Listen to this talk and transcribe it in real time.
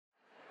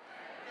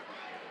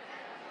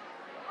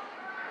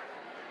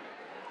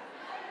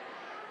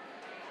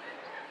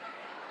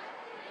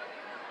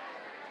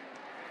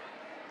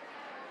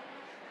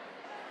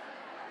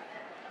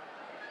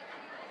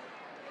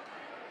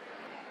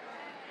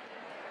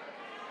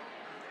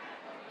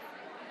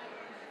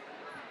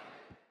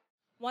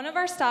One of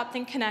our Stop,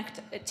 Think, Connect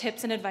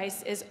tips and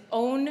advice is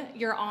own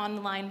your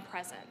online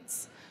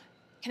presence.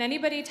 Can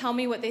anybody tell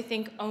me what they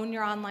think own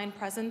your online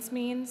presence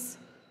means?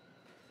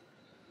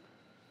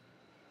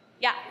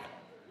 Yeah.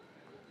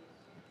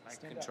 Like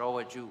control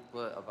what you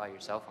put about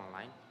yourself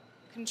online.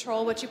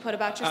 Control what you put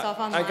about yourself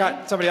online. I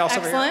got somebody else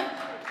over here.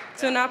 Excellent.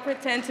 To not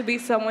pretend to be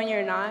someone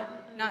you're not.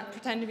 Not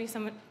pretend to be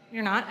someone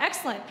you're not.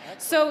 Excellent.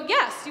 So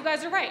yes, you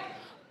guys are right.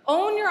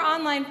 Own your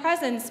online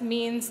presence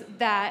means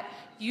that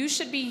you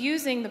should be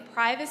using the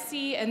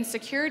privacy and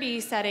security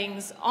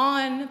settings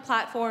on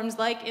platforms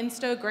like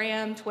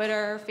Instagram,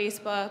 Twitter,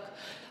 Facebook,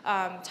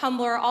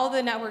 Tumblr, all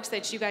the networks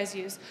that you guys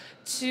use,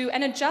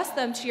 and adjust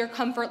them to your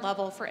comfort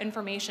level for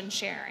information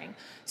sharing.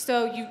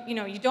 So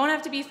you don't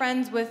have to be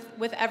friends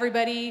with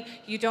everybody.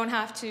 You don't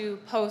have to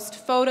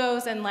post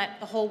photos and let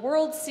the whole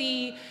world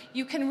see.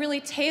 You can really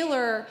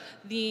tailor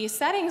the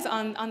settings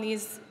on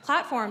these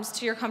platforms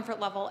to your comfort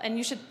level, and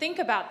you should think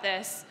about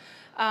this.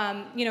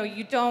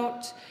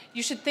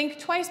 You should think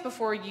twice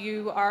before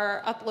you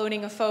are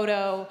uploading a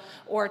photo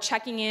or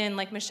checking in,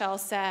 like Michelle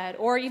said,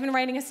 or even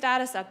writing a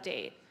status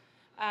update.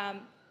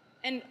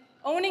 And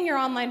owning your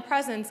online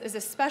presence is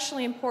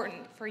especially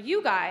important for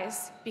you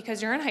guys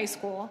because you're in high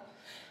school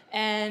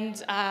and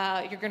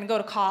you're going to go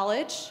to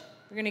college,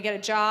 you're going to get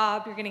a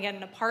job, you're going to get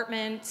an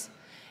apartment,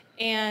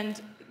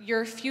 and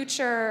your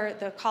future,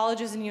 the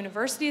colleges and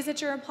universities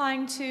that you're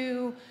applying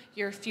to,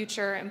 your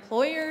future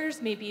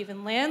employers, maybe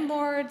even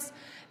landlords,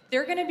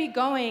 they're going to be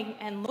going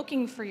and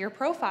looking for your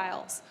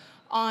profiles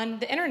on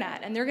the internet,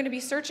 and they're going to be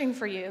searching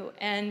for you,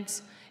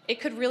 and it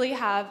could really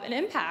have an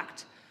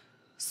impact.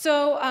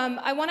 So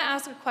I want to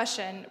ask a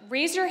question.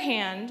 Raise your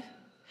hand.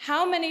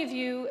 How many of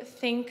you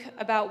think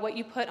about what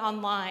you put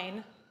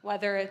online,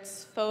 whether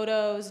it's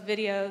photos,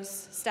 videos,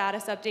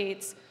 status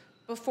updates,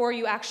 before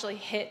you actually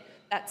hit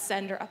that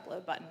send or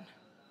upload button?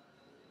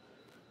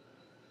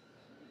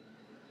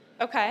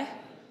 Okay.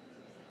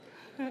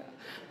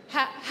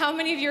 How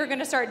many of you are going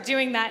to start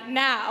doing that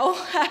now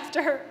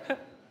after?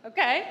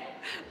 Okay.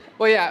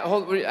 Well, yeah,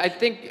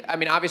 I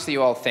mean, obviously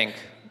you all think.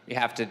 You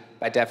have to,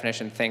 by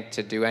definition, think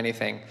to do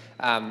anything.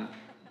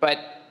 But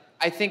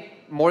I think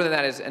more than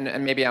that is,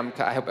 and maybe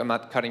I hope I'm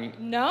not cutting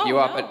you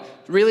off, but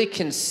really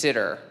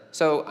consider.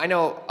 So I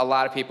know a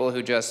lot of people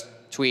who just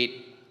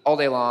tweet all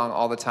day long,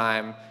 all the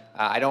time.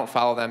 I don't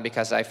follow them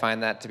because I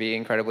find that to be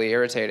incredibly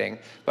irritating.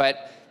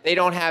 But they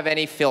don't have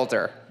any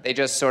filter. They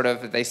just sort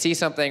of, if they see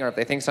something or if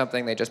they think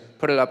something, they just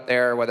put it up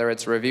there, whether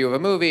it's a review of a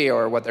movie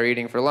or what they're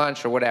eating for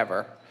lunch or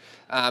whatever.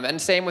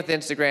 And same with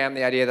Instagram,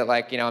 the idea that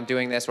I'm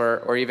doing this,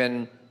 or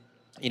even,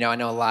 I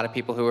know a lot of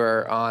people who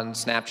are on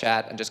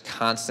Snapchat and just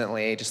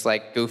constantly just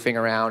goofing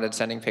around and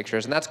sending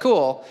pictures, and that's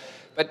cool.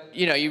 But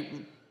you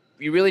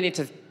really need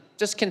to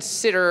just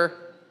consider,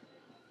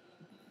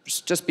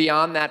 just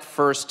beyond that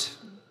first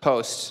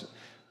post,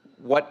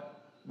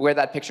 where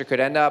that picture could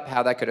end up,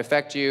 how that could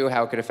affect you,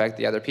 how it could affect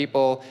the other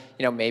people.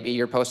 Maybe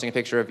you're posting a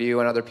picture of you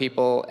and other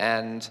people,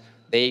 and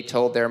they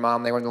told their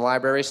mom they were in the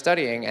library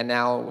studying, and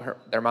now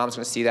their mom's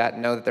going to see that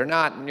and know that they're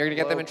not, and you're going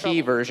to get them in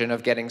trouble. Version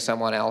of getting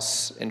someone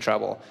else in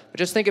trouble. But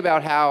just think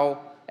about how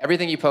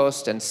everything you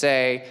post and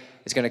say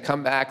is going to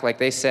come back, like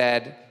they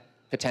said,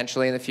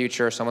 potentially in the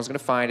future. Someone's going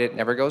to find it,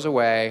 never goes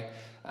away.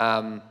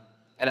 And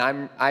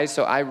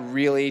I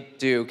really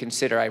do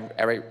consider,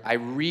 I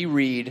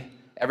reread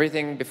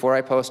everything before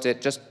I post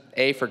it, just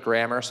for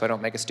grammar, so I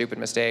don't make a stupid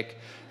mistake.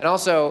 And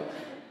also,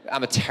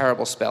 I'm a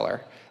terrible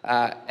speller.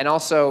 And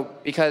also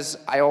because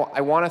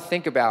I want to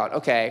think about,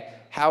 okay,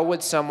 how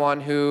would someone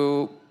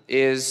who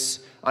is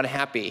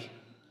unhappy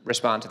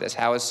respond to this?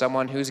 How is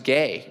someone who's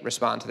gay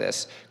respond to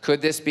this?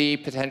 Could this be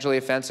potentially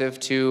offensive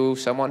to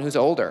someone who's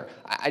older?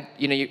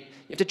 You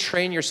have to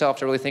train yourself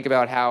to really think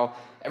about how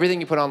everything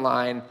you put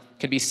online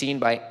can be seen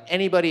by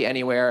anybody,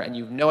 anywhere, and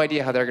you have no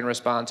idea how they're going to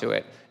respond to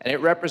it. And it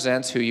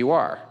represents who you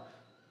are.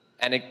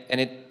 And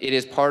it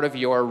is part of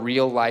your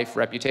real-life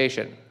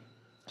reputation.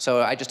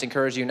 So I just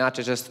encourage you not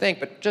to just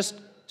think, but just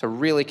to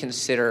really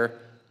consider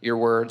your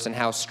words and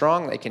how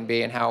strong they can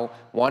be and how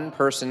one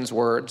person's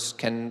words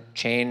can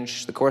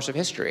change the course of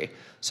history.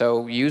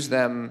 So use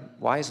them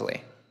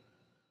wisely.